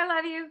 Amy Scott, I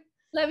love you.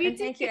 Love you and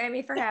too. Thank you,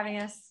 Amy, for having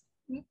us.